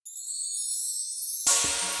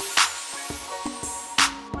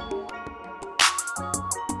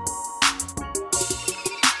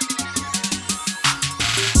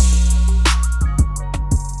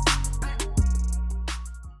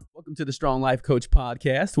welcome to the Strong Life Coach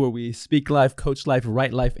podcast, where we speak life, coach life,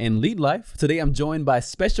 write life, and lead life. Today, I'm joined by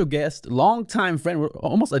special guest, longtime friend. We're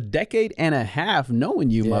almost a decade and a half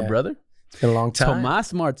knowing you, my brother. It's been a long time.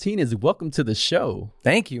 Tomas Martinez, welcome to the show.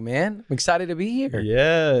 Thank you, man. I'm excited to be here.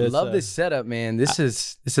 Yeah, love this setup, man. This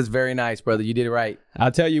is very nice, brother. You did it right. I'll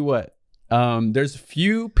tell you what. There's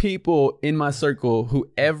few people in my circle who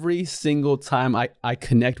every single time I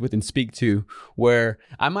connect with and speak to, where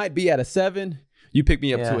I might be at a 7, you pick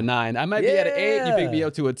me up to a 9. I might be at an 8, you pick me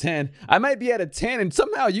up to a 10. I might be at a 10, and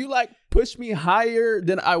somehow you push me higher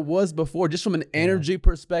than I was before, just from an energy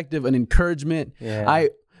perspective, an encouragement. I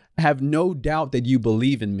have no doubt that you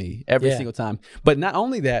believe in me every single time. But not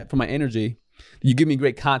only that, for my energy, you give me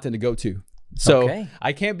great content to go to. So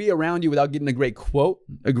I can't be around you without getting a great quote,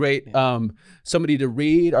 a great somebody to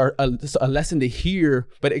read, or a lesson to hear.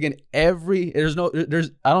 But again, I don't think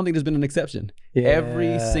there's been an exception.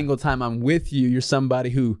 Every single time I'm with you, you're somebody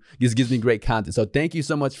who just gives me great content. So thank you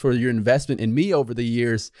so much for your investment in me over the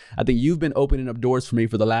years. I think you've been opening up doors for me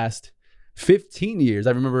for the last 15 years.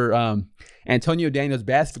 I remember Antonio Daniels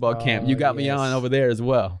basketball camp. You got me on over there as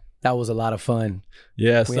well. That was a lot of fun.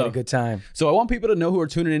 Yeah, we had a good time. So I want people to know who are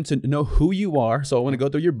tuning in to know who you are. So I want to go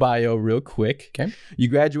through your bio real quick. Okay. You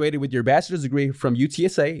graduated with your bachelor's degree from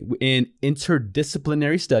UTSA in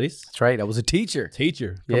interdisciplinary studies. That's right. I was a teacher.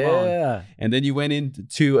 Come on. And then you went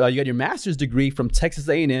into you got your master's degree from Texas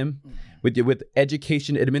A&M with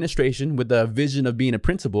education administration with the vision of being a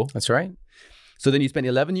principal. That's right. So then you spent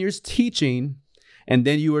 11 years teaching, and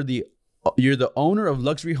then you're the owner of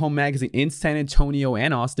Luxury Home Magazine in San Antonio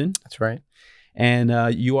and Austin. That's right.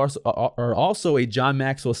 And you are also a John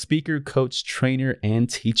Maxwell speaker, coach, trainer, and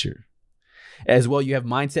teacher. As well, you have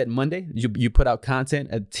Mindset Monday. You put out content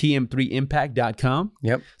at tm3impact.com.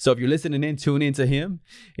 Yep. So if you're listening in, tune into him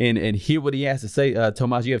and hear what he has to say.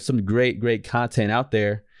 Tomas, you have some great content out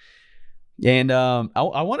there. And I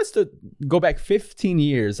want us to go back 15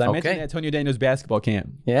 years. I mentioned Antonio Daniels basketball camp.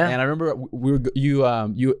 Yeah. And I remember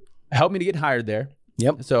you helped me to get hired there.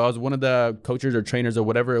 Yep. So I was one of the coaches or trainers or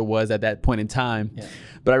whatever it was at that point in time. Yeah.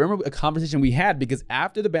 But I remember a conversation we had, because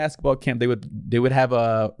after the basketball camp, they would have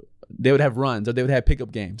runs, or they would have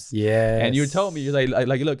pickup games. Yeah. And you told me, you're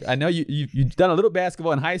like, look, I know you've done a little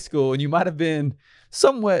basketball in high school, and you might have been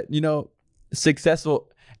somewhat, successful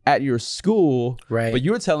at your school. Right. But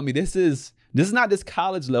you were telling me this is not this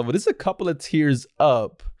college level. This is a couple of tiers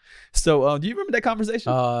up. So do you remember that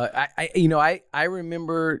conversation? I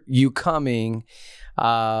remember you coming,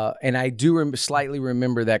 and I do slightly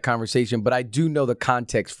remember that conversation, but I do know the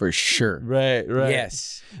context for sure. Right.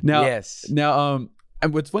 Yes. Now,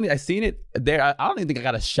 and what's funny, I seen it there. I don't even think I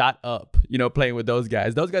got a shot up, playing with those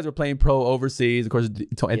guys. Those guys were playing pro overseas. Of course,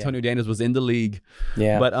 Antonio Daniels was in the league.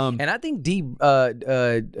 Yeah. But and I think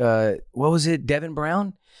what was it? Devin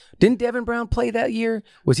Brown? Didn't Devin Brown play that year?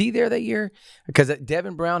 Was he there that year? Because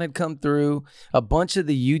Devin Brown had come through. A bunch of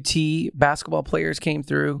the UT basketball players came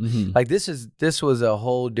through. Mm-hmm. Like this was a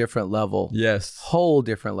whole different level. Yes. Whole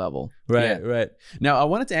different level. Right. Now, I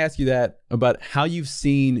wanted to ask you that about how you've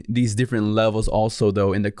seen these different levels also,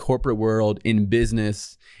 though, in the corporate world, in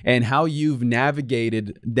business, and how you've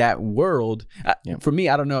navigated that world. For me,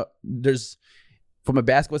 I don't know. From a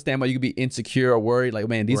basketball standpoint, you could be insecure or worried, like,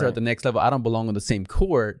 man, these are at the next level. I don't belong on the same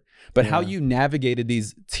court. But how you navigated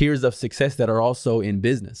these tiers of success that are also in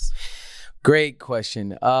business? Great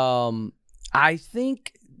question. I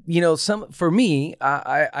think, for me,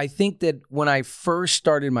 I think that when I first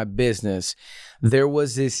started my business, there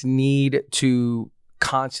was this need to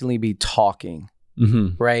constantly be talking.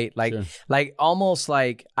 Mm-hmm. Right? Like almost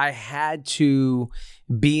like I had to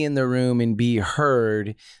be in the room and be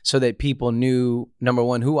heard so that people knew, number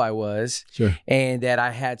one, who I was, and that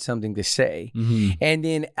I had something to say. Mm-hmm. And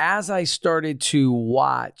then as I started to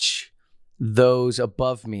watch those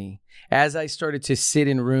above me, as I started to sit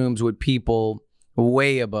in rooms with people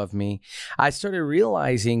way above me, I started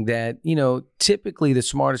realizing that, typically the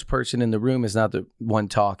smartest person in the room is not the one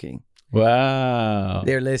talking. Wow.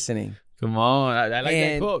 They're listening. Come on. I like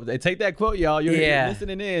that quote. Take that quote, y'all. You're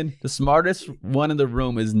listening in. The smartest one in the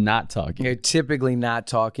room is not talking. They're typically not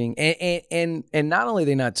talking. And not only are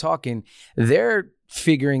they not talking, they're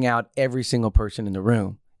figuring out every single person in the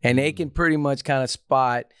room. And they can pretty much kind of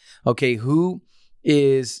spot, okay, who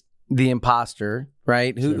is the imposter,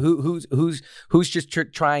 right? Who's just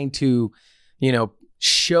trying to,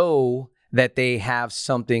 show that they have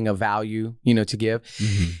something of value, to give.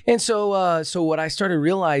 Mm-hmm. And so what I started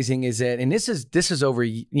realizing is that, and this is over,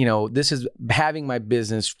 this is having my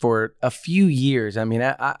business for a few years. I mean,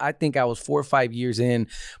 I think I was 4 or 5 years in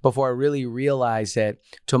before I really realized that,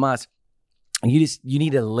 Tomas, you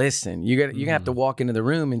need to listen. You're gonna have to walk into the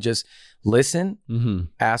room and just listen,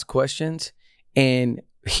 ask questions, and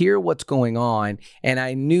hear what's going on. And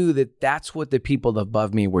I knew that that's what the people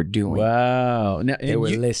above me were doing. Wow. Now, they were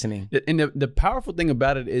listening. And the powerful thing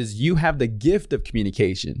about it is you have the gift of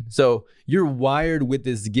communication. So you're wired with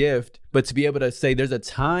this gift, but to be able to say there's a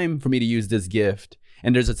time for me to use this gift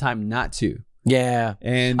and there's a time not to. Yeah.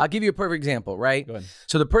 And I'll give you a perfect example, right? Go ahead.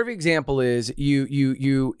 So the perfect example is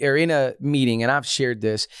you are in a meeting, and I've shared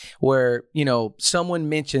this, where, you know, someone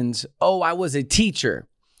mentions, "Oh, I was a teacher,"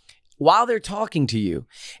 while they're talking to you.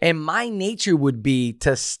 And my nature would be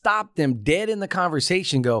to stop them dead in the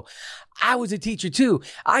conversation, go, "I was a teacher too.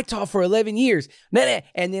 I taught for 11 years.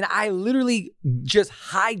 And then I literally just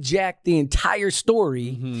hijacked the entire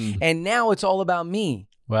story. And now it's all about me.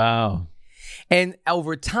 Wow. And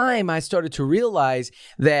over time, I started to realize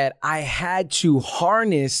that I had to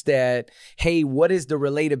harness that, hey, what is the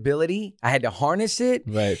relatability? I had to harness it,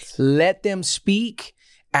 Right. let them speak,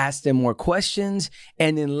 ask them more questions.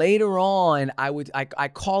 And then later on, I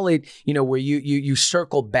call it, you know, where you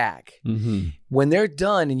circle back. When they're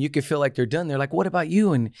done and you can feel like they're done, they're like, "What about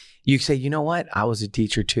you?" And you say, "You know what? I was a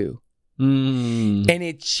teacher too." And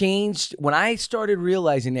it changed when I started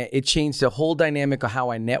realizing that. It changed the whole dynamic of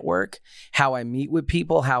how I network, how I meet with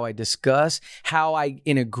people, how I discuss, how I,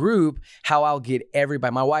 in a group, how I'll get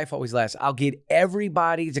everybody. My wife always laughs. I'll get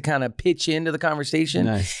everybody to kind of pitch into the conversation,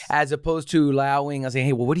 as opposed to allowing, I'll say,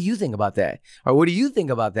 "Hey, well, what do you think about that?" Or "What do you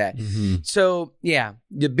think about that?" So yeah,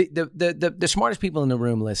 the smartest people in the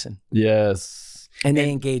room listen. Yes. And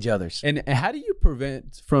they engage others. And how do you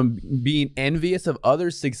prevent from being envious of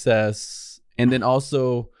others' success? And then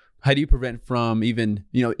also, how do you prevent from even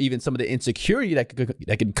some of the insecurity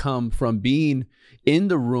that can come from being in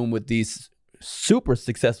the room with these super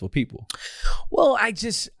successful people? Well,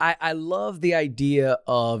 I love the idea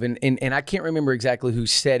of, and I can't remember exactly who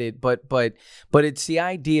said it, but it's the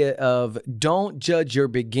idea of don't judge your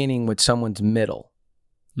beginning with someone's middle.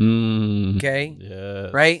 Okay? Yeah.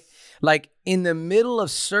 Right? Like in the middle of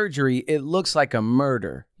surgery, it looks like a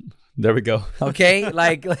murder. There we go. Okay?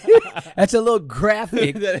 Like that's a little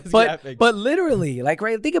graphic. That is graphic. But literally, like,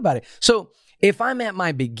 right, think about it. So if I'm at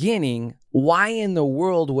my beginning, why in the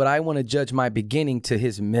world would I want to judge my beginning to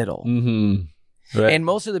his middle? Right. And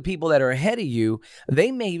most of the people that are ahead of you,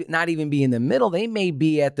 they may not even be in the middle. They may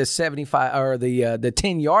be at the 75 or the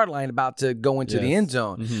 10-yard line about to go into the end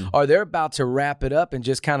zone. Or they're about to wrap it up and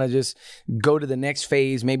just kind of just go to the next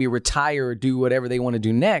phase, maybe retire or do whatever they want to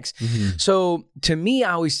do next. So to me,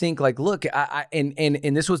 I always think like, look,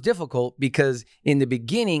 and this was difficult because in the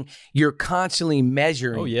beginning, you're constantly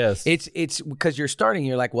measuring. Oh, yes. It's because you're starting,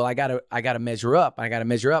 you're like, well, I gotta measure up. I gotta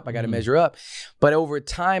measure up. I gotta measure up. But over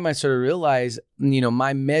time, I sort of realized, you know,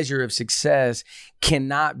 my measure of success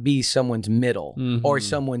cannot be someone's middle or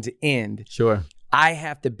someone's end. Sure. I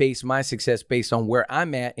have to base my success based on where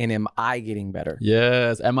I'm at, and am I getting better?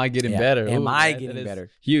 Yes. Am I getting better? Am I getting better?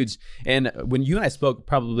 Huge. And when you and I spoke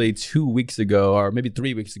probably 2 weeks ago, or maybe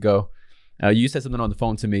 3 weeks ago, you said something on the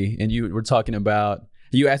phone to me, and you were talking about,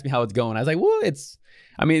 you asked me how it's going. I was like, well,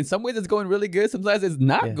 in some ways it's going really good. Sometimes it's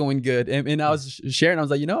not going good. And I was sharing, I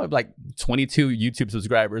was like, you know, like 22 YouTube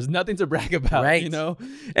subscribers, nothing to brag about, right? You know?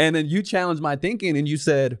 And then you challenged my thinking and you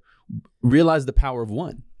said, realize the power of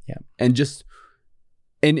one. Yeah. And just,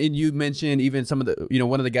 and you mentioned even some of the, you know,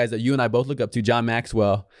 one of the guys that you and I both look up to, John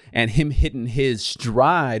Maxwell, and him hitting his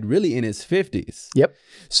stride really in his 50s. Yep.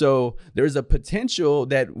 So there's a potential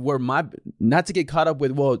that where not to get caught up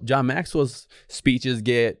with, well, John Maxwell's speeches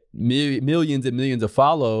get millions and millions of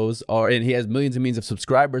follows, and he has millions and millions of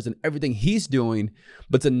subscribers and everything he's doing,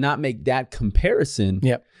 but to not make that comparison,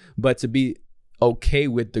 but to be okay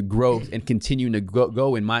with the growth and continuing to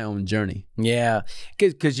go in my own journey. Yeah,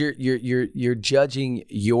 because you're judging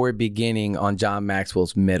your beginning on John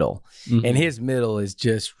Maxwell's middle, and his middle is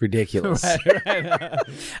just ridiculous.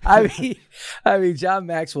 Right. I mean, John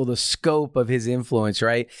Maxwell, the scope of his influence,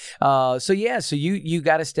 right? So you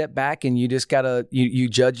got to step back, and you just gotta you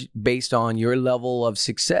judge based on your level of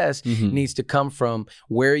success. Needs to come from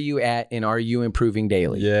where are you at, and are you improving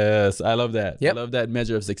daily? Yes, I love that. Yep. I love that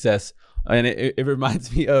measure of success. And it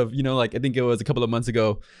reminds me of, you know, like I think it was a couple of months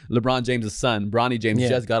ago, LeBron James' son, Bronny James,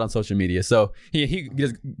 just got on social media. So he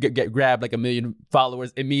just grabbed like 1 million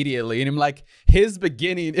followers immediately. And I'm like, his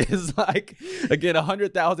beginning is like, again,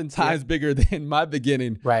 100,000 times bigger than my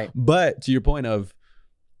beginning. Right. But to your point of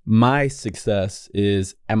my success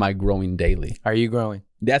is, am I growing daily? Are you growing?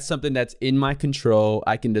 That's something that's in my control.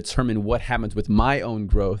 I can determine what happens with my own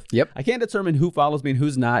growth. Yep. I can't determine who follows me and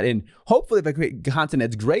who's not. And hopefully if I create content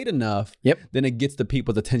that's great enough, then it gets the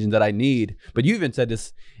people's attention that I need. But you even said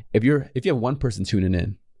this, if you have one person tuning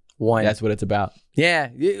in, that's what it's about. Yeah.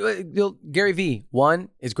 Gary V, 1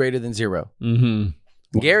 is greater than 0.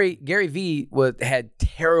 Gary V had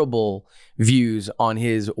terrible views on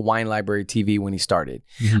his Wine Library TV when he started.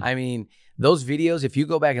 I mean, those videos, if you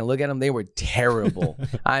go back and look at them, they were terrible.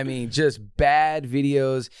 I mean, just bad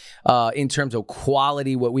videos in terms of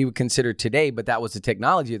quality, what we would consider today, but that was the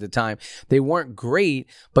technology at the time. They weren't great,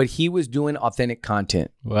 but he was doing authentic content.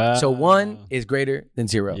 Wow. So 1 is greater than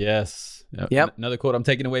 0. Yes. Yep. Another quote I'm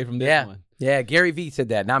taking away from this one. Yeah, Gary V said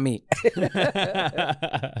that, not me.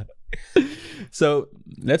 So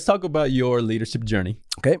let's talk about your leadership journey.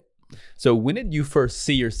 Okay. So when did you first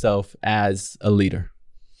see yourself as a leader?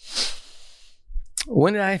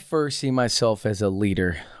 When did I first see myself as a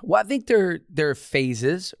leader? Well, I think there are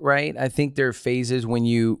phases, right? I think there are phases when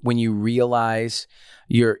you realize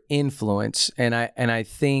your influence, and I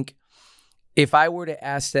think if I were to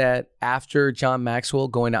ask that after John Maxwell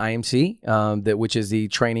going to IMC, which is the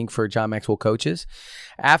training for John Maxwell coaches,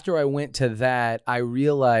 after I went to that, I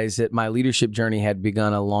realized that my leadership journey had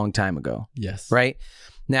begun a long time ago. Yes. Right?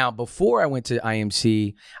 Now, before I went to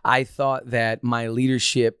IMC, I thought that my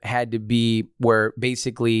leadership had to be where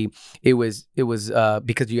basically it was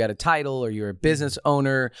because you had a title or you're a business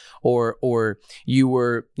owner or you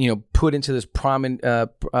were put into this promontory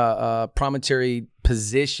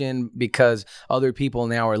position because other people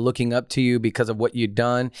now are looking up to you because of what you've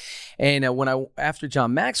done. And after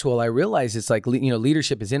John Maxwell, I realized it's like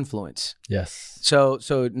leadership is influence. Yes. So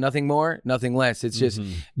nothing more, nothing less. It's just,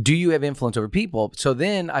 do you have influence over people? So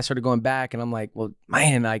then I started going back and I'm like, well,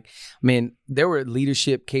 man, there were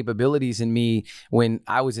leadership capabilities in me when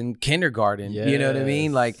I was in kindergarten. Yes. You know what I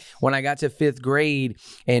mean? Like when I got to 5th grade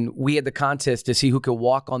and we had the contest to see who could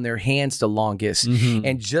walk on their hands the longest.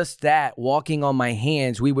 And just that, walking on my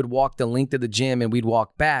hands, we would walk the length of the gym and we'd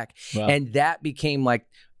walk back. Wow. And that became like,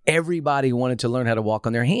 everybody wanted to learn how to walk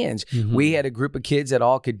on their hands. We had a group of kids that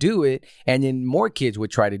all could do it, and then more kids would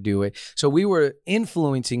try to do it. So we were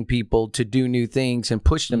influencing people to do new things and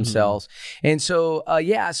push themselves. And so,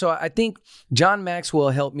 so I think John Maxwell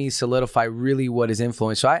helped me solidify really what is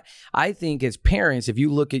influence. So I think as parents, if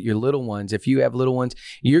you look at your little ones, if you have little ones,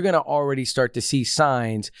 you're going to already start to see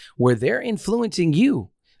signs where they're influencing you.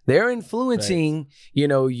 They're influencing,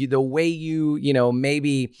 the way you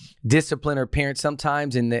maybe discipline or parent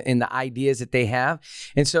sometimes in the ideas that they have.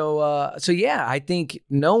 And so I think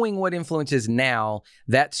knowing what influence is now,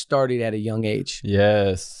 that started at a young age.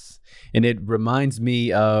 Yes. And it reminds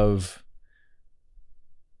me of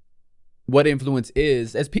what influence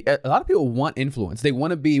is. A lot of people want influence. They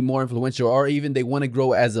want to be more influential, or even they want to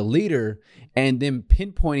grow as a leader, and then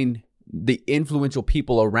pinpointing the influential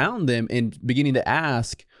people around them and beginning to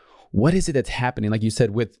ask, what is it that's happening? Like you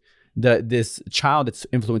said, with this child that's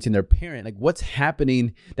influencing their parent, like what's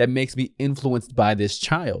happening that makes me influenced by this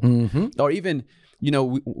child? Or even,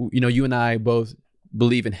 you and I both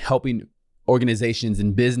believe in helping organizations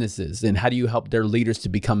and businesses, and how do you help their leaders to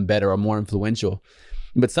become better or more influential?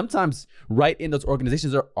 But sometimes right in those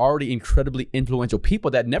organizations are already incredibly influential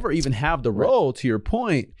people that never even have the role, to your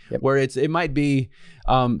point, where it might be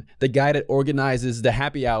the guy that organizes the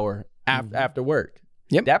happy hour after work.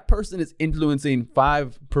 That person is influencing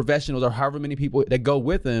 5 professionals or however many people that go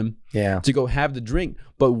with them to go have the drink.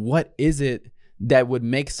 But what is it that would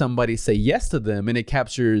make somebody say yes to them? And it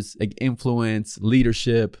captures like influence,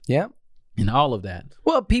 leadership. And all of that.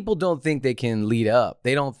 Well, people don't think they can lead up.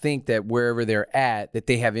 They don't think that wherever they're at, that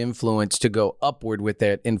they have influence to go upward with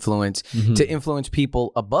that influence, to influence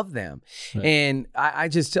people above them. Right. And I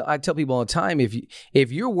tell people all the time,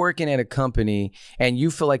 if you're working at a company and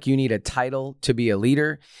you feel like you need a title to be a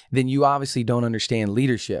leader, then you obviously don't understand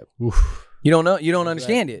leadership. Oof. You don't know. You don't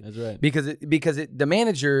understand it. That's right. Because the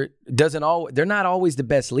manager doesn't always. They're not always the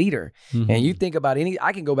best leader. And you think about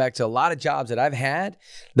I can go back to a lot of jobs that I've had.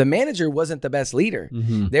 The manager wasn't the best leader.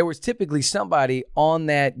 There was typically somebody on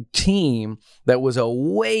that team that was a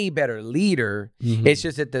way better leader. It's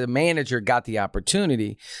just that the manager got the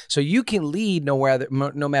opportunity. So you can lead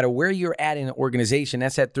no matter where you're at in an organization.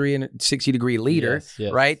 That's that 360-degree leader,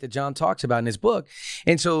 right? That John talks about in his book.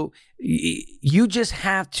 And so you just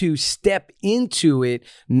have to step into it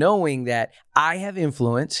knowing that I have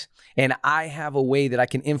influence and I have a way that I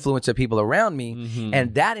can influence the people around me.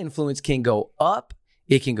 And that influence can go up,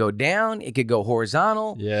 it can go down, it could go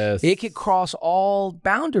horizontal. Yes. It could cross all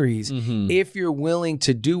boundaries if you're willing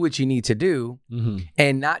to do what you need to do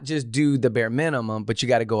and not just do the bare minimum, but you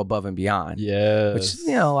got to go above and beyond. Yes.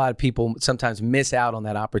 Which, a lot of people sometimes miss out on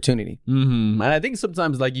that opportunity. And I think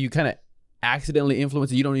sometimes like you kind of accidentally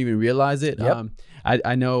influence it, you don't even realize it.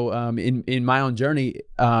 I know in my own journey,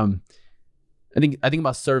 I think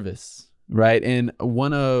about service, right? And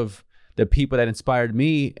one of the people that inspired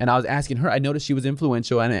me, and I was asking her, I noticed she was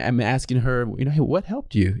influential, and I'm asking her, you know, hey, what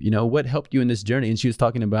helped you? You know, what helped you in this journey? And she was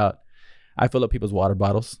talking about, I fill up people's water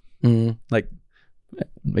bottles. Like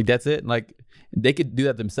that's it. Like they could do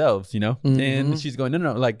that themselves, you know? And she's going,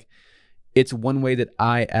 no, like it's one way that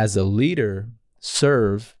I, as a leader,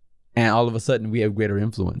 serve, and all of a sudden we have greater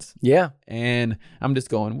influence. Yeah. And I'm just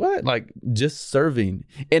going, what? Like just serving.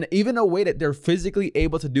 And even a way that they're physically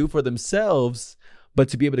able to do for themselves, but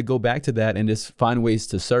to be able to go back to that and just find ways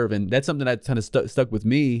to serve. And that's something that kind of stuck with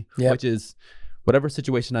me, which is whatever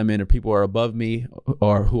situation I'm in, or people are above me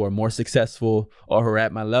or who are more successful or who are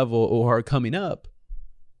at my level or who are coming up,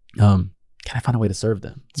 can I find a way to serve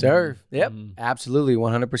them? Serve. Yep. Absolutely.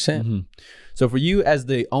 100%. So for you as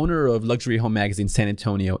the owner of Luxury Home Magazine, San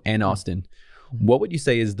Antonio and Austin, what would you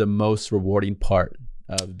say is the most rewarding part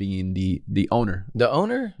of being the owner? The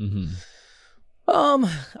owner?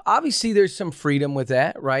 Obviously there's some freedom with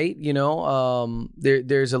that, right? You know,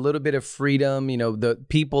 there's a little bit of freedom. You know, the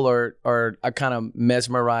people are kind of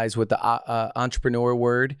mesmerized with the entrepreneur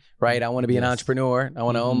word, right? I want to be an entrepreneur. I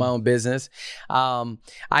want to own my own business.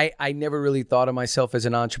 I never really thought of myself as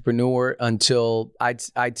an entrepreneur until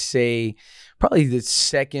I'd say probably the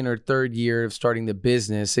second or third year of starting the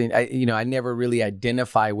business. And I never really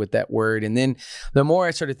identify with that word. And then the more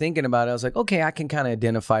I started thinking about it, I was like, okay, I can kind of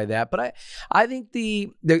identify that. But I think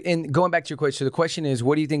and going back to your question, the question is,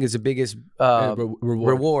 what do you think is the biggest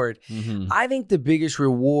reward? I think the biggest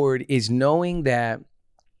reward is knowing that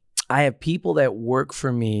I have people that work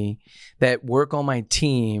for me, that work on my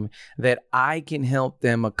team, that I can help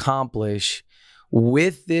them accomplish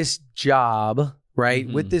with this job, right?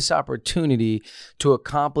 With this opportunity to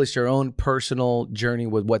accomplish their own personal journey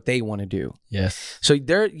with what they want to do. Yes. So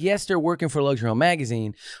they're working for Luxury Home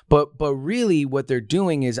Magazine, but really what they're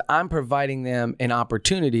doing is I'm providing them an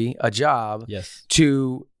opportunity, a job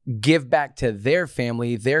to give back to their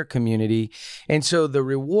family, their community. And so the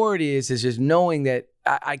reward is just knowing that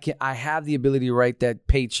I have the ability to write that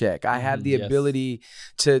paycheck. I have the ability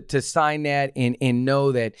to sign that and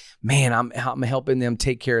know that, man, I'm helping them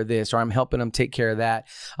take care of this, or I'm helping them take care of that.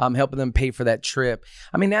 I'm helping them pay for that trip.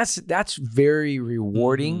 I mean, that's very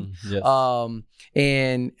rewarding.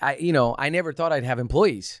 And I never thought I'd have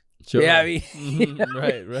employees. Sure. Yeah, I mean,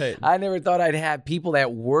 right. I never thought I'd have people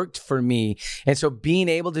that worked for me. And so being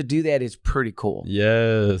able to do that is pretty cool.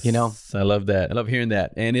 Yes. You know, I love that. I love hearing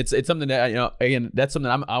that. And it's something that, again, that's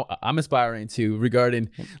something I'm aspiring to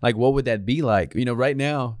regarding like, what would that be like? You know, right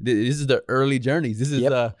now, this is the early journeys. This is,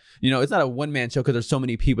 it's not a one-man show because there's so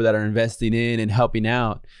many people that are investing in and helping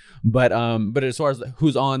out. But as far as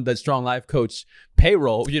who's on the Strong Life Coach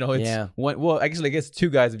payroll, it's one. Well, actually, I guess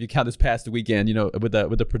two guys if you count this past weekend, with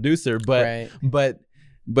the producer. But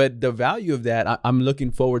but the value of that, I'm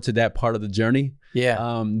looking forward to that part of the journey.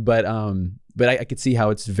 Yeah. But I could see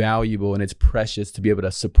how it's valuable and it's precious to be able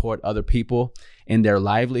to support other people in their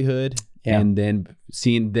livelihood, and then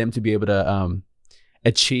seeing them to be able to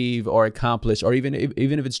achieve or accomplish, or even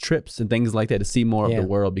if it's trips and things like that, to see more of the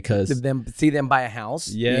world, because see them buy a house,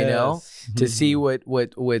 to see what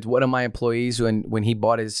one of my employees when he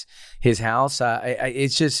bought his house,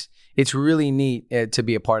 it's really neat to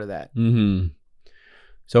be a part of that.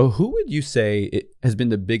 So who would you say has been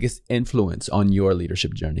the biggest influence on your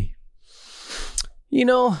leadership journey?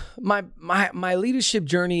 My leadership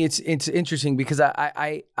journey, it's interesting because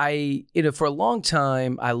I for a long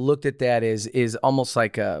time I looked at that as almost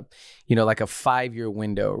like a 5-year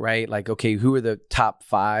window, right? Like, okay, who are the top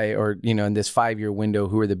 5, or in this 5-year window,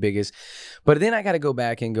 who are the biggest? But then I got to go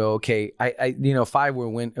back and go, okay,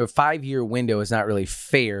 5-year window is not really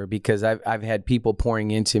fair, because I've had people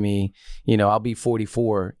pouring into me. I'll be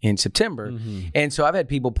 44 in September, and so I've had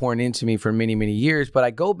people pouring into me for many, many years. But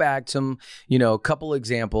I go back to a couple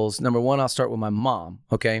examples. Number one, I'll start with my mom.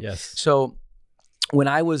 Okay, yes. So when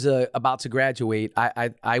I was about to graduate,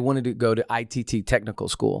 I wanted to go to ITT Technical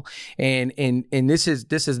School, and this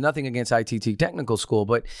is nothing against ITT Technical School,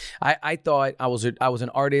 but I thought I was an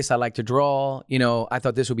artist. I like to draw. I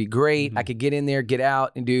thought this would be great. I could get in there, get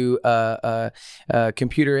out, and do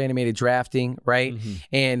computer animated drafting, right,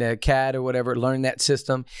 and CAD or whatever. Learn that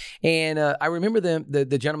system. And I remember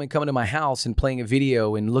the gentleman coming to my house and playing a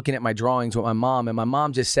video and looking at my drawings with my mom, and my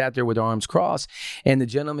mom just sat there with her arms crossed, and the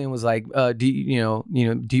gentleman was like,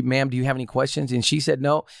 ma'am, do you have any questions? And she said,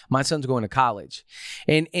 no, my son's going to college.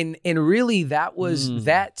 And really that was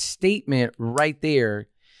that statement right there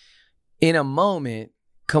in a moment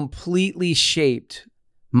completely shaped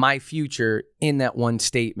my future in that one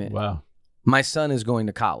statement. Wow. my son is going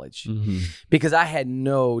to college, because I had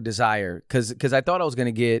no desire, because I thought I was going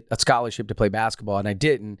to get a scholarship to play basketball, and I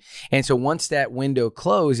didn't. And so once that window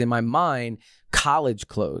closed in my mind, college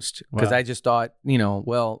closed, because I just thought,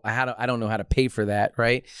 well, I don't know how to pay for that,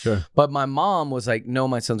 right? Sure. But my mom was like, no,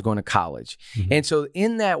 my son's going to college. And so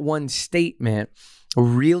in that one statement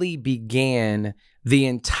really began the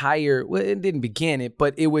entire, well, it didn't begin it,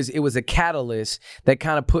 but it was a catalyst that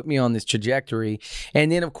kind of put me on this trajectory.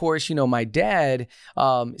 And then, of course, my dad,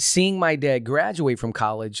 seeing my dad graduate from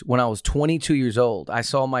college when I was 22 years old, I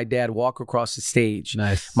saw my dad walk across the stage.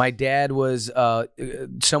 Nice. My dad was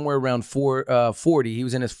somewhere around 40. He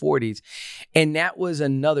was in his 40s. And that was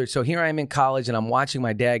another, so here I am in college and I'm watching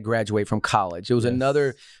my dad graduate from college. It was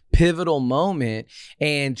another pivotal moment,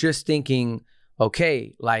 and just thinking,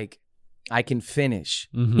 okay, like, I can finish.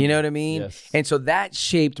 You know what I mean? Yes. And so that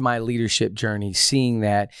shaped my leadership journey, seeing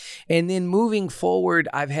that. And then moving forward,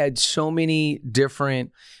 I've had so many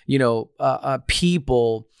different,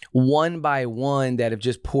 people one by one that have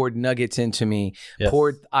just poured nuggets into me,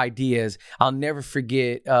 poured ideas. I'll never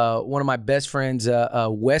forget one of my best friends,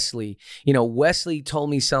 Wesley. Wesley told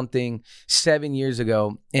me something 7 years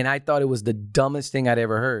ago, and I thought it was the dumbest thing I'd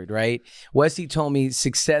ever heard, right? Wesley told me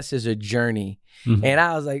success is a journey. And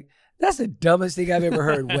I was like, that's the dumbest thing I've ever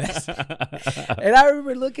heard, Wes. And I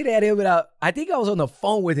remember looking at him, and I think I was on the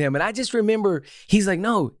phone with him, and I just remember he's like,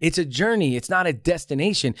 no, it's a journey. It's not a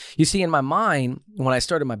destination. You see, in my mind, when I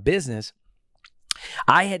started my business,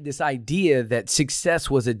 I had this idea that success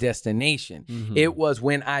was a destination. It was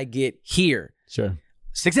when I get here. Sure.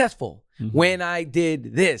 Successful. When I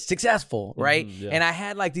did this, successful, right? And I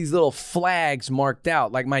had like these little flags marked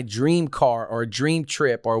out, like my dream car or a dream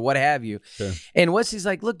trip or what have you. Sure. And Wesley's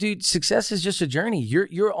like, look, dude, success is just a journey.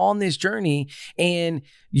 You're on this journey, and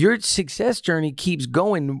your success journey keeps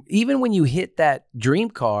going. Even when you hit that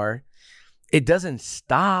dream car, it doesn't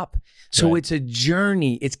stop. So it's a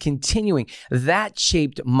journey. It's continuing. That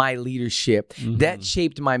shaped my leadership. That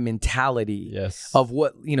shaped my mentality of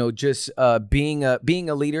what, just being a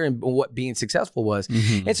leader and what being successful was.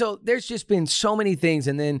 And so there's just been so many things.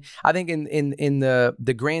 And then I think in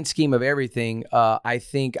the grand scheme of everything, I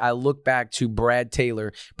think I look back to Brad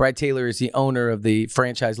Taylor. Brad Taylor is the owner of the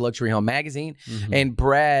franchise Luxury Home Magazine. And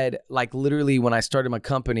Brad, like literally when I started my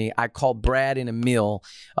company, I called Brad and Emil.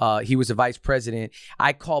 He was a vice president.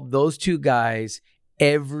 I called those two guys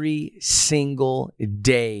every single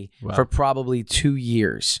day for probably 2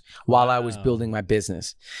 years while I was building my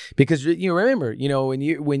business. Because remember, when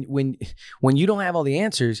you don't have all the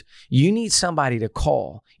answers, you need somebody to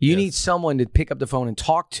call. You need someone to pick up the phone and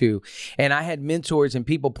talk to. And I had mentors and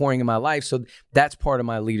people pouring in my life. So that's part of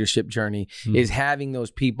my leadership journey, is having those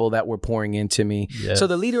people that were pouring into me. So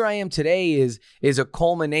the leader I am today is a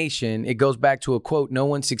culmination. It goes back to a quote, no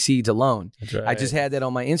one succeeds alone. That's right. I just had that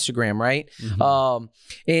on my Instagram, right?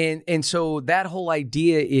 And so that whole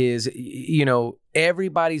idea is,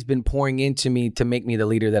 everybody's been pouring into me to make me the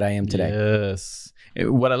leader that I am today. Yes.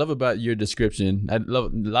 What I love about your description, I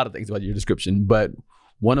love a lot of things about your description, but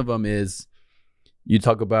one of them is you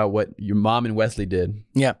talk about what your mom and Wesley did.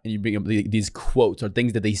 Yeah. And you bring up these quotes or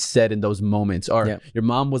things that they said in those moments. Or your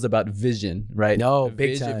mom was about vision, right? No,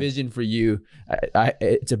 big time. Vision for you.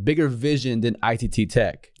 It's a bigger vision than ITT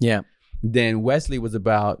Tech. Yeah. Then Wesley was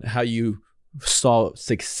about how you saw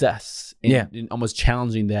success in almost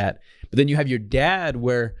challenging that. But then you have your dad,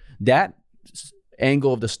 where that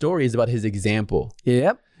angle of the story is about his example.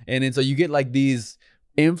 Yep. And then so you get like these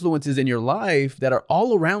influences in your life that are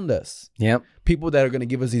all around us. Yep. People that are going to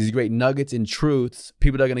give us these great nuggets and truths,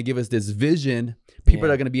 people that are going to give us this vision, people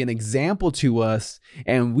that are going to be an example to us.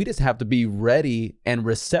 And we just have to be ready and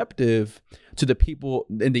receptive to the people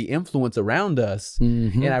and the influence around us.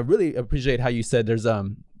 And I really appreciate how you said there's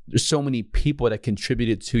so many people that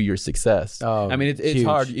contributed to your success. I mean, it's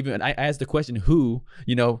hard. Even I asked the question, who,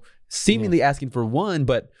 seemingly asking for one,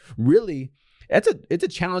 but really it's a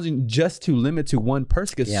challenging just to limit to one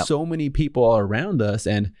person, because so many people are around us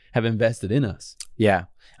and have invested in us. Yeah.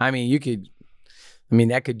 I mean,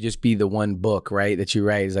 that could just be the one book, right, that you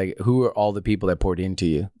write. Is like, who are all the people that poured into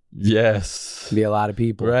you? Yes. It'd be a lot of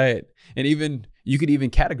people. Right. And even, you could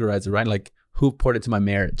even categorize it, right? Like, who poured into my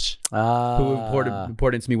marriage? Who poured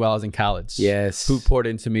into me while I was in college? Yes. Who poured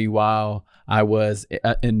into me while I was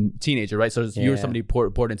a teenager, right? So you were somebody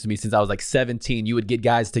poured into me since I was like 17. You would get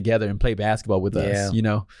guys together and play basketball with us,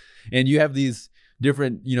 and you have these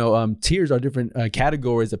different, tiers or different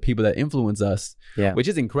categories of people that influence us, which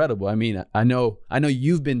is incredible. I mean, I know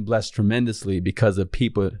you've been blessed tremendously because of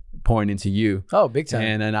people pouring into you. Oh, big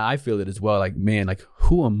time. And I feel it as well. Like, man, like,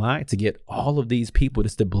 who am I to get all of these people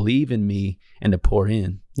just to believe in me and to pour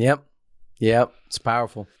in? Yep. Yep. It's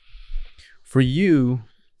powerful. For you,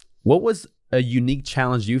 what was a unique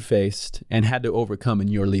challenge you faced and had to overcome in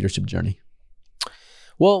your leadership journey?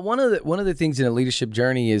 Well, one of the things in a leadership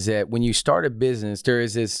journey is that when you start a business, there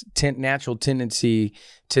is this natural tendency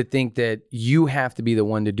to think that you have to be the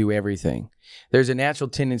one to do everything. There's a natural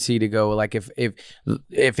tendency to go like,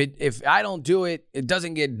 if I don't do it, it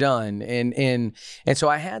doesn't get done. And so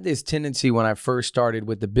I had this tendency when I first started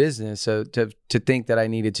with the business to think that I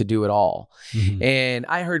needed to do it all. Mm-hmm. And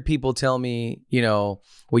I heard people tell me,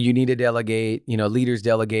 well, you need to delegate, leaders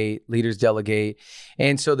delegate.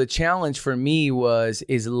 And so the challenge for me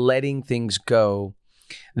is letting things go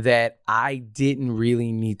that I didn't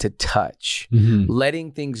really need to touch,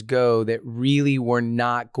 letting things go that really were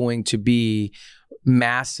not going to be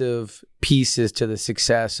massive pieces to the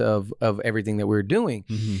success of everything that we were doing.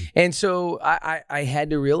 Mm-hmm. And so I had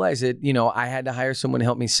to realize that, I had to hire someone to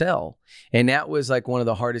help me sell. And that was like one of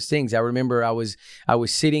the hardest things. I remember I was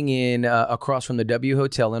sitting in across from the W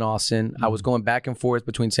Hotel in Austin. Mm-hmm. I was going back and forth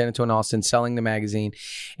between San Antonio and Austin selling the magazine.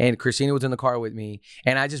 And Christina was in the car with me.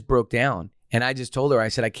 And I just broke down. And I just told her, I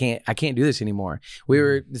said, I can't do this anymore. We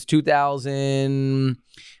were this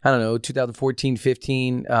 2014,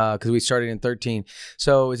 15, because we started in 13.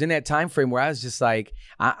 So it was in that time frame where I was just like,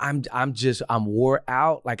 I'm wore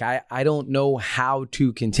out. Like I don't know how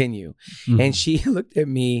to continue. Mm-hmm. And she looked at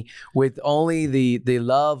me with only the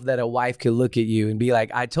love that a wife could look at you and be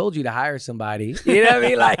like, I told you to hire somebody. You know what I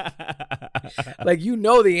mean? Like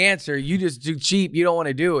the answer. You just do cheap. You don't want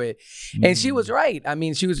to do it. Mm-hmm. And she was right. I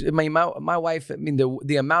mean, my wife,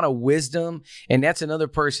 the amount of wisdom, and that's another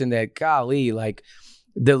person that, golly, like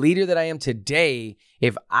the leader that I am today,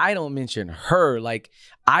 if I don't mention her,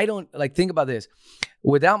 think about this.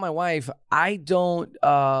 Without my wife, I don't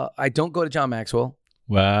go to John Maxwell.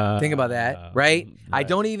 Wow. Think about that, right? I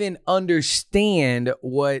don't even understand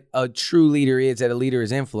what a true leader is, that a leader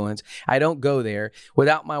is influence. I don't go there.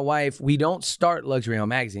 Without my wife, we don't start Luxury Home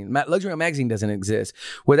Magazine. Luxury Home Magazine doesn't exist.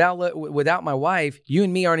 Without my wife, you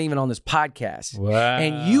and me aren't even on this podcast. Wow.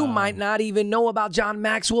 And you might not even know about John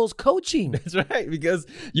Maxwell's coaching. That's right, because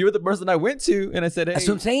you were the person I went to and I said, hey, that's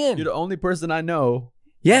what I'm saying. You're the only person I know.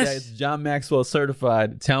 Yes. That's John Maxwell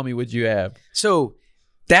certified. Tell me what you have. So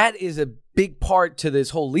that is a big part to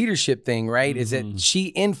this whole leadership thing, right? Mm-hmm. Is that she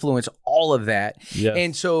influenced all of that. Yes.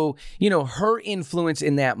 And so, her influence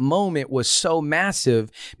in that moment was so massive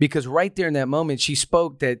because right there in that moment, she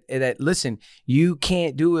spoke that listen, you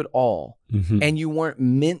can't do it all. Mm-hmm. And you weren't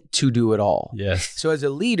meant to do it all. Yes. So as a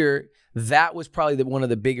leader, that was probably one of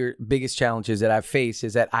the biggest challenges that I faced,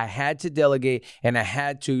 is that I had to delegate and I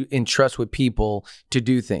had to entrust with people to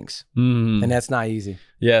do things. Mm. And that's not easy.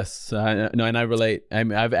 Yes. And I relate.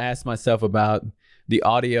 I've asked myself about the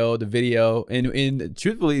audio, the video, and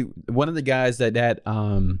truthfully, one of the guys that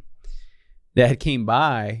came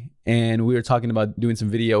by and we were talking about doing some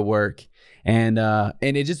video work, and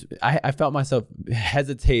it just, I felt myself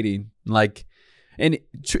hesitating, like, and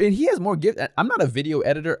he has more gifts. I'm not a video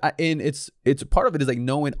editor, and it's part of it is like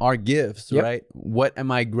knowing our gifts, yep. Right? What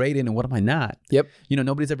am I great in and what am I not? Yep.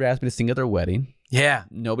 Nobody's ever asked me to sing at their wedding. Yeah.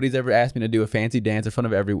 Nobody's ever asked me to do a fancy dance in front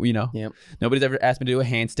of Yep. Nobody's ever asked me to do a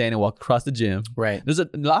handstand and walk across the gym. Right. There's a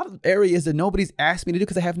lot of areas that nobody's asked me to do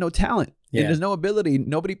because I have no talent. Yeah. And there's no ability.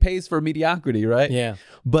 Nobody pays for mediocrity, right? Yeah.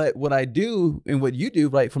 But what I do and what you do,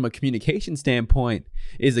 right, from a communication standpoint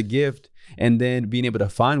is a gift. And then being able to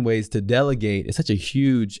find ways to delegate is such a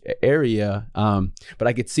huge area. But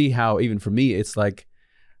I could see how even for me, it's like,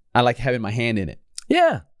 I like having my hand in it.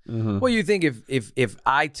 Yeah. Mm-hmm. Well, you think if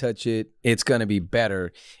I touch it, it's going to be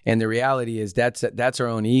better, and the reality is that's our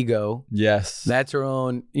own ego. Yes, that's our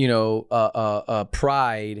own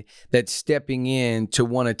pride that's stepping in to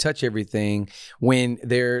want to touch everything when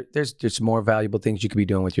there's more valuable things you could be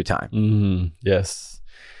doing with your time. Mm-hmm. Yes.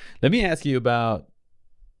 Let me ask you about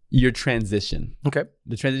your transition. Okay,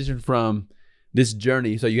 the transition from this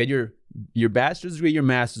journey. So you had your bachelor's degree, your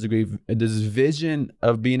master's degree, this vision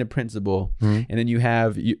of being a principal, mm-hmm. and then you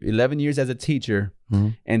have 11 years as a teacher, mm-hmm.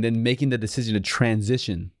 and then making the decision to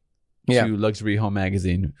transition to Luxury Home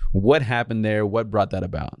Magazine. What happened there? What brought that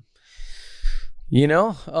about?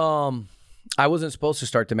 I wasn't supposed to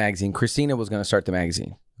start the magazine. Christina was going to start the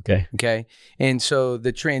magazine. Okay. And so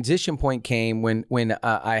the transition point came when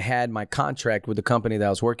I had my contract with the company that I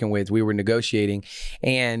was working with. We were negotiating,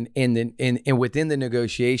 and within the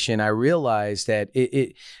negotiation, I realized that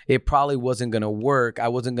it probably wasn't going to work. I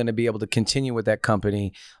wasn't going to be able to continue with that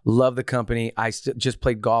company. Love the company. I just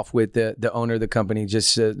played golf with the owner of the company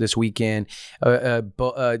just this weekend.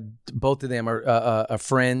 Both of them are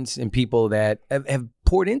friends and people that have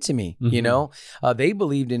poured into me. You know, they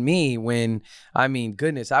believed in me when, I mean,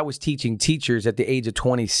 goodness, I was teaching teachers at the age of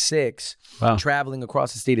 26, traveling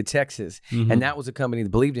across the state of Texas. And that was a company that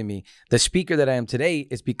believed in me. The speaker that I am today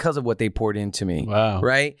is because of what they poured into me.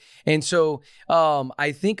 Right. And so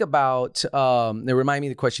I think about, remind me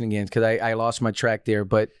of the question again, because I lost my track there,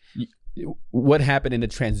 but what happened in the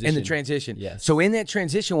transition? In the transition. Yes. So in that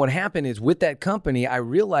transition, what happened is with that company, I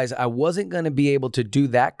realized I wasn't going to be able to do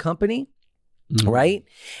that company, right?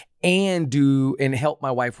 And help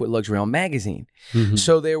my wife with Luxury Home Magazine.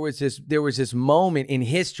 So there was this moment in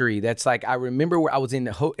history that's like, I remember where I was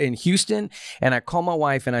in Houston, and I called my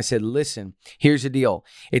wife and I said, listen, here's the deal.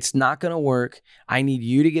 It's not going to work. I need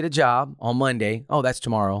you to get a job on Monday. Oh, that's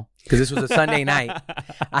tomorrow, because this was a Sunday night.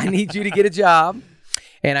 I need you to get a job.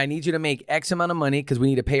 And I need you to make X amount of money because we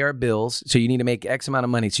need to pay our bills. So you need to make X amount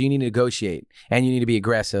of money. So you need to negotiate and you need to be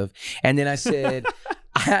aggressive. And then I said,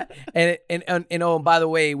 and oh, by the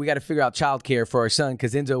way, we got to figure out childcare for our son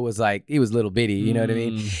because Enzo was like, he was little bitty, you know what I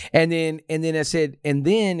mean? And then I said, and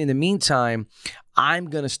then in the meantime, I'm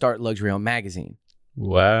going to start Luxury Home Magazine.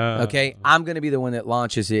 Wow. Okay. I'm going to be the one that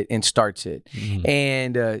launches it and starts it.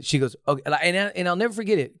 And she goes, okay. And I'll never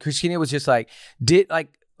forget it. Christina was just like,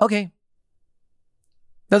 okay.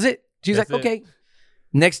 That's it. She's like, okay.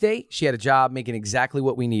 Next day, she had a job making exactly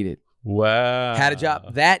what we needed. Wow. Had a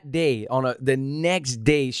job that day. The next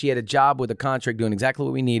day, she had a job with a contract doing exactly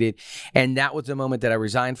what we needed. And that was the moment that I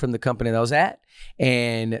resigned from the company that I was at.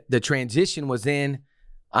 And the transition was in,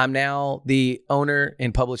 I'm now the owner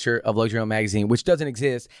and publisher of Luxury Home Magazine, which doesn't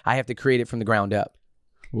exist. I have to create it from the ground up.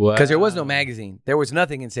 Because there was no magazine. There was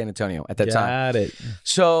nothing in San Antonio at that time. Got it.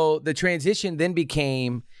 So the transition then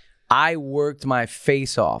became, I worked my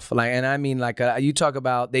face off. And I mean, they talk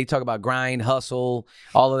about grind, hustle,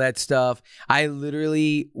 all of that stuff. I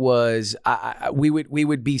literally was, we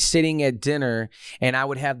would be sitting at dinner and I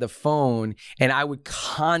would have the phone and I would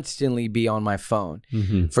constantly be on my phone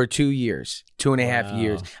for 2 years, 2.5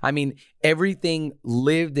 years. I mean, everything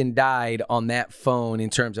lived and died on that phone in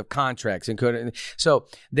terms of contracts. So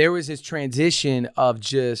there was this transition of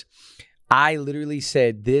just, I literally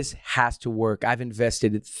said, this has to work. I've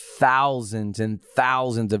invested thousands and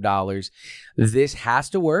thousands of dollars. This has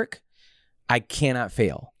to work. I cannot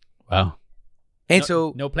fail. Wow. And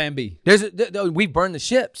so no plan B. We've burned the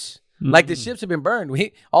ships. Like the ships have been burned.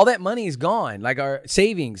 All that money is gone. Like our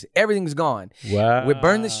savings, everything's gone. Wow. We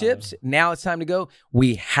burned the ships. Now it's time to go.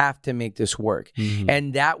 We have to make this work.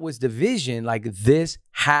 And that was the vision. Like, this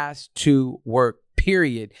has to work.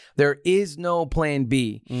 Period. There is no plan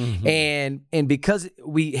B. And because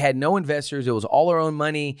we had no investors, it was all our own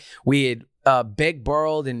money. We had begged,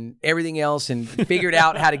 borrowed, and everything else, and figured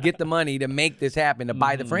out how to get the money to make this happen, to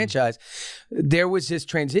buy the franchise. There was this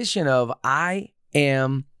transition of,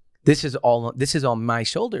 this is on my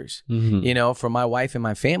shoulders, you know, for my wife and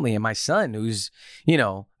my family and my son, who's, you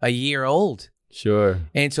know, a year old. Sure.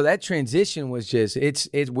 And so that transition was just,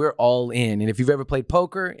 we're all in. And if you've ever played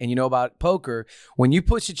poker and you know about poker, when you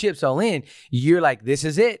push the chips all in, you're like, this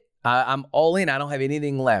is it. I'm all in. I don't have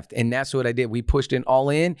anything left. And that's what I did. We pushed it all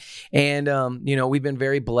in. And, you know, we've been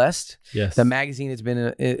very blessed. Yes. The magazine has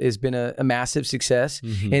been a massive success.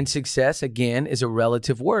 And success, again, is a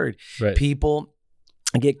relative word. Right. People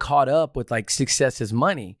get caught up with like success is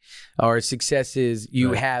money, or success is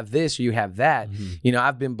you have this or you have that. You know,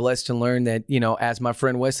 I've been blessed to learn that, you know, as my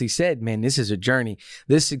friend Wesley said, man, this is a journey.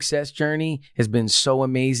 This success journey has been so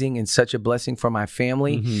amazing and such a blessing for my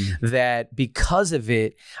family that because of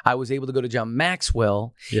it, I was able to go to John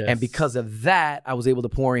Maxwell. And because of that, I was able to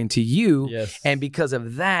pour into you. And because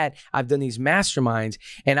of that, I've done these masterminds,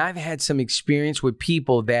 and I've had some experience with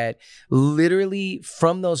people that literally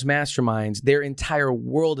from those masterminds, their entire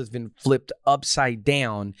world has been flipped upside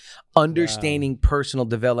down, understanding personal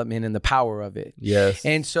development and the power of it.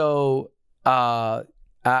 And so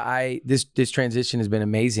this transition has been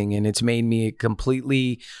amazing, and it's made me a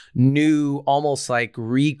completely new, almost like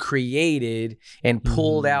recreated and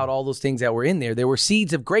pulled out all those things that were in there. There were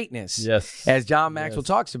seeds of greatness, as John Maxwell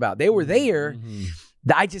talks about. They were there.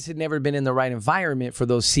 I just had never been in the right environment for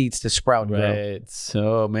those seeds to sprout and grow.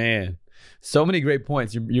 So, man, so many great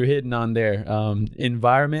points you're hitting on there.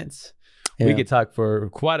 Environments, we could talk for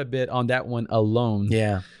quite a bit on that one alone.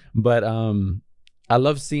 But I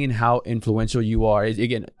love seeing how influential you are.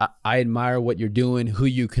 Again, I admire what you're doing, who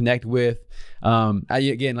you connect with.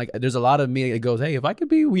 There's a lot of me that goes, hey, if I could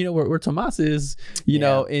be, you know, where Tomas is, you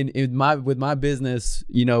know, with my business,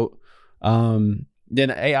 you know, then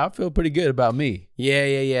hey, I feel pretty good about me.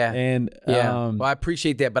 Yeah. And well, I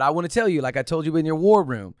appreciate that. But I want to tell you, like I told you in your war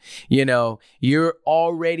room, you're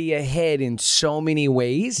already ahead in so many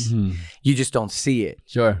ways. You just don't see it.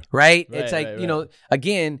 Sure. Right? It's like,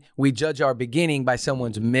 again, we judge our beginning by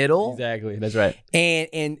someone's middle. Exactly. That's right.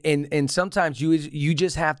 And sometimes you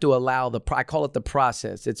just have to allow I call it the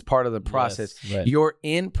process. It's part of the process. Yes, right. You're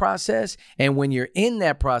in process. And when you're in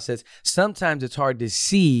that process, sometimes it's hard to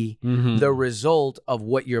see the result of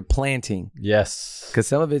what you're planting. Yes. Because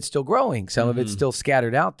some of it's still growing. Some of it's still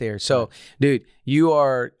scattered out there. So, dude,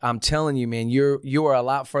 I'm telling you, man, you are a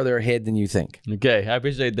lot further ahead than you think. Okay. I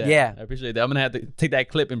appreciate that. Yeah. I appreciate that. I'm going to have to take that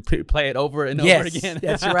clip and play it over and over again.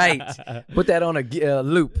 That's right. Put that on a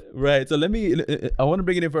loop. Right. So I want to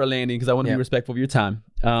bring it in for a landing because I want to be respectful of your time.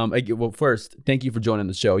 Well, first, thank you for joining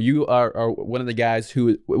the show. You are one of the guys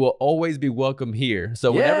who will always be welcome here.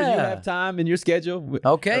 So whenever you have time in your schedule,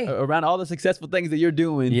 around all the successful things that you're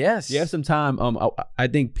doing, you have some time. I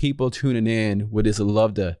think people tuning in would just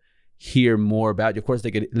love to hear more about you. Of course, they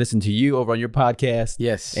could listen to you over on your podcast.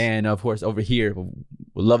 Yes. And of course, over here, we'd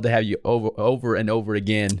love to have you over and over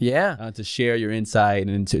again. Yeah. To share your insight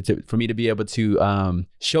and for me to be able to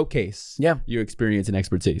showcase your experience and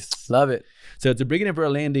expertise. Love it. So to bring it in for a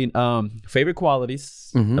landing, favorite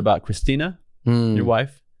qualities about Christina, your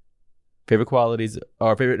wife. Favorite qualities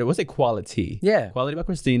or what's a quality? Yeah. Quality about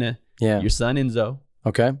Christina. Yeah. Your son Enzo.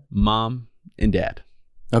 Okay. Mom and dad.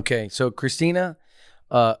 Okay. So Christina,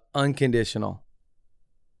 unconditional.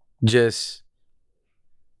 She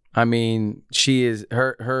is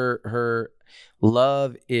her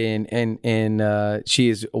love and she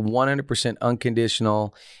is 100%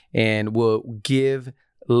 unconditional and will give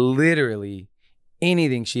literally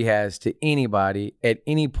anything she has to anybody at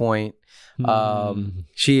any point.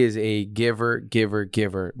 She is a giver,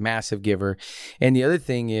 massive giver. And the other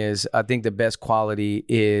thing is, I think the best quality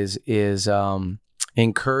is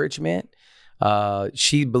encouragement.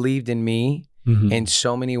 She believed in me in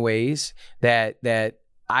so many ways that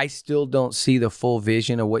I still don't see the full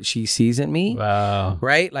vision of what she sees in me. Wow.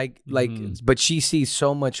 Right? But she sees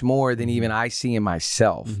so much more than even I see in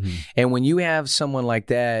myself. And when you have someone like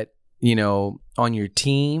that, on your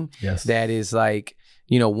team, that is 100%,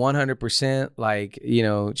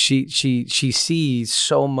 she sees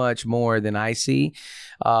so much more than I see.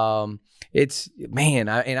 I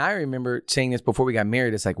remember saying this before we got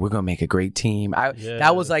married. It's like, we're gonna make a great team.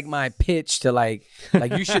 That was like my pitch to like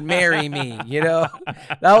you should marry me.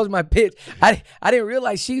 That was my pitch. I didn't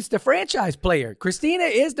realize she's the franchise player. Christina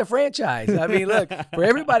is the franchise. I mean, look, for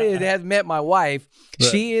everybody that has met my wife,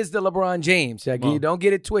 she is the LeBron James. You don't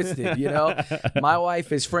get it twisted. My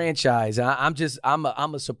wife is franchise.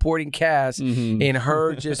 I'm a supporting cast in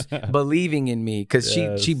her just believing in me because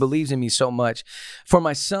she believes in me so much. For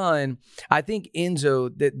my son, I think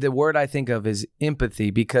Enzo, the word I think of is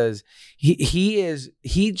empathy, because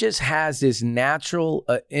he just has this natural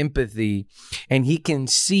empathy, and he can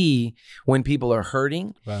see when people are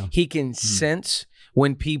hurting. Wow. He can sense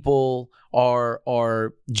when people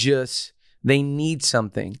are just, they need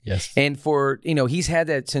something. Yes. And he's had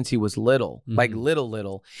that since he was little, like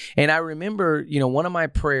little. And I remember, one of my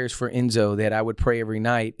prayers for Enzo that I would pray every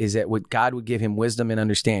night is that God would give him wisdom and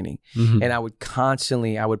understanding. And I would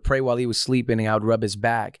pray while he was sleeping, and I would rub his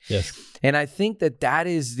back. Yes. And I think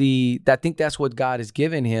that's what God has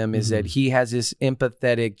given him, is that he has this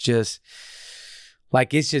empathetic, just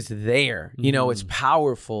like, it's just there, it's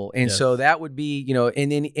powerful. And so that would be,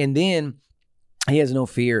 and then he has no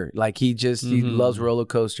fear. Like, he loves roller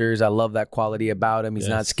coasters. I love that quality about him. He's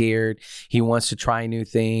not scared. He wants to try new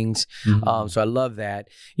things. So I love that.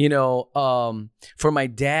 For my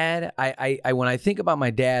dad, I when I think about my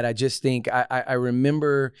dad, I just think I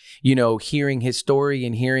remember, hearing his story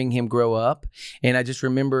and hearing him grow up. And I just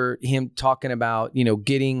remember him talking about,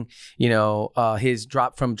 getting, his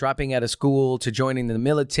dropping out of school to joining the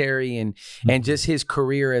military and just his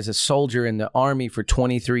career as a soldier in the Army for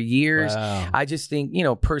 23 years. Wow. I just think,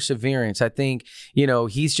 perseverance. I think,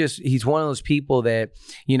 he's one of those people that,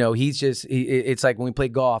 it's like when we play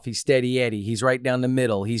golf, he's steady Eddie. He's right down the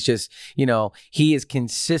middle. He's just, he is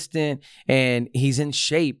consistent and he's in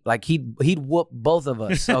shape. Like he'd whoop both of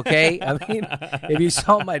us. Okay. I mean, if you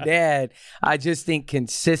saw my dad, I just think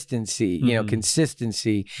consistency,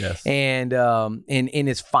 consistency. Yes. And in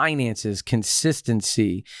his finances,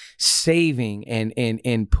 consistency, saving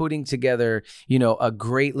and putting together, a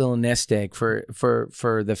great little nest egg for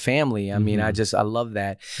the family. I mean, I love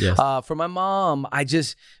that. Yes. For my mom, I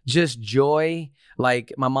just joy.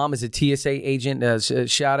 Like my mom is a TSA agent.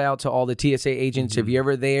 Shout out to all the TSA agents. If you're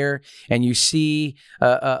ever there and you see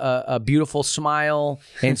a beautiful smile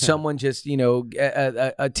and someone just,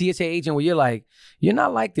 a TSA agent where you're like, you're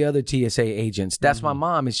not like the other TSA agents. That's my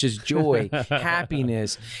mom. It's just joy,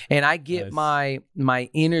 happiness. And I get my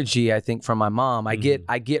energy, I think, from my mom. I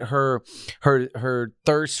get her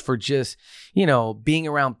thirst for just, being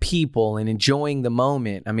around people and enjoying the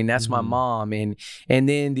moment. I mean, that's my mom. And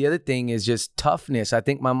then the other thing is just toughness. I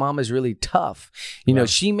think my mom is really tough.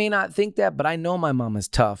 She may not think that, but I know my mom is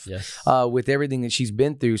tough with everything that she's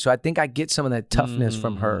been through. So I think I get some of that toughness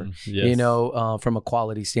from her, from a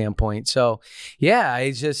quality standpoint. So yeah,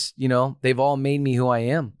 it's just, they've all made me who I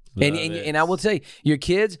am. And I will tell you, your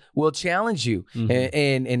kids will challenge you.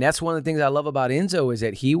 And that's one of the things I love about Enzo is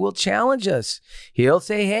that he will challenge us. He'll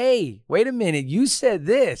say, hey, wait a minute, you said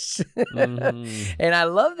this. And I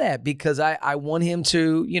love that because I want him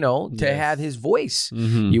to, to have his voice.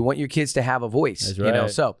 You want your kids to have a voice, that's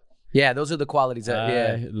right. So yeah, those are the qualities that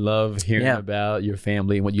I love hearing about your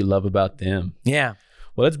family and what you love about them. Yeah.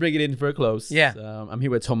 Well, let's bring it in for a close. Yeah. I'm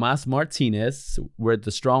here with Tomas Martinez. We're at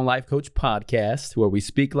the Strong Life Coach podcast, where we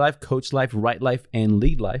speak life, coach life, write life, and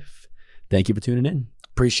lead life. Thank you for tuning in.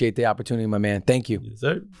 Appreciate the opportunity, my man. Thank you. Yes,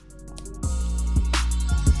 sir.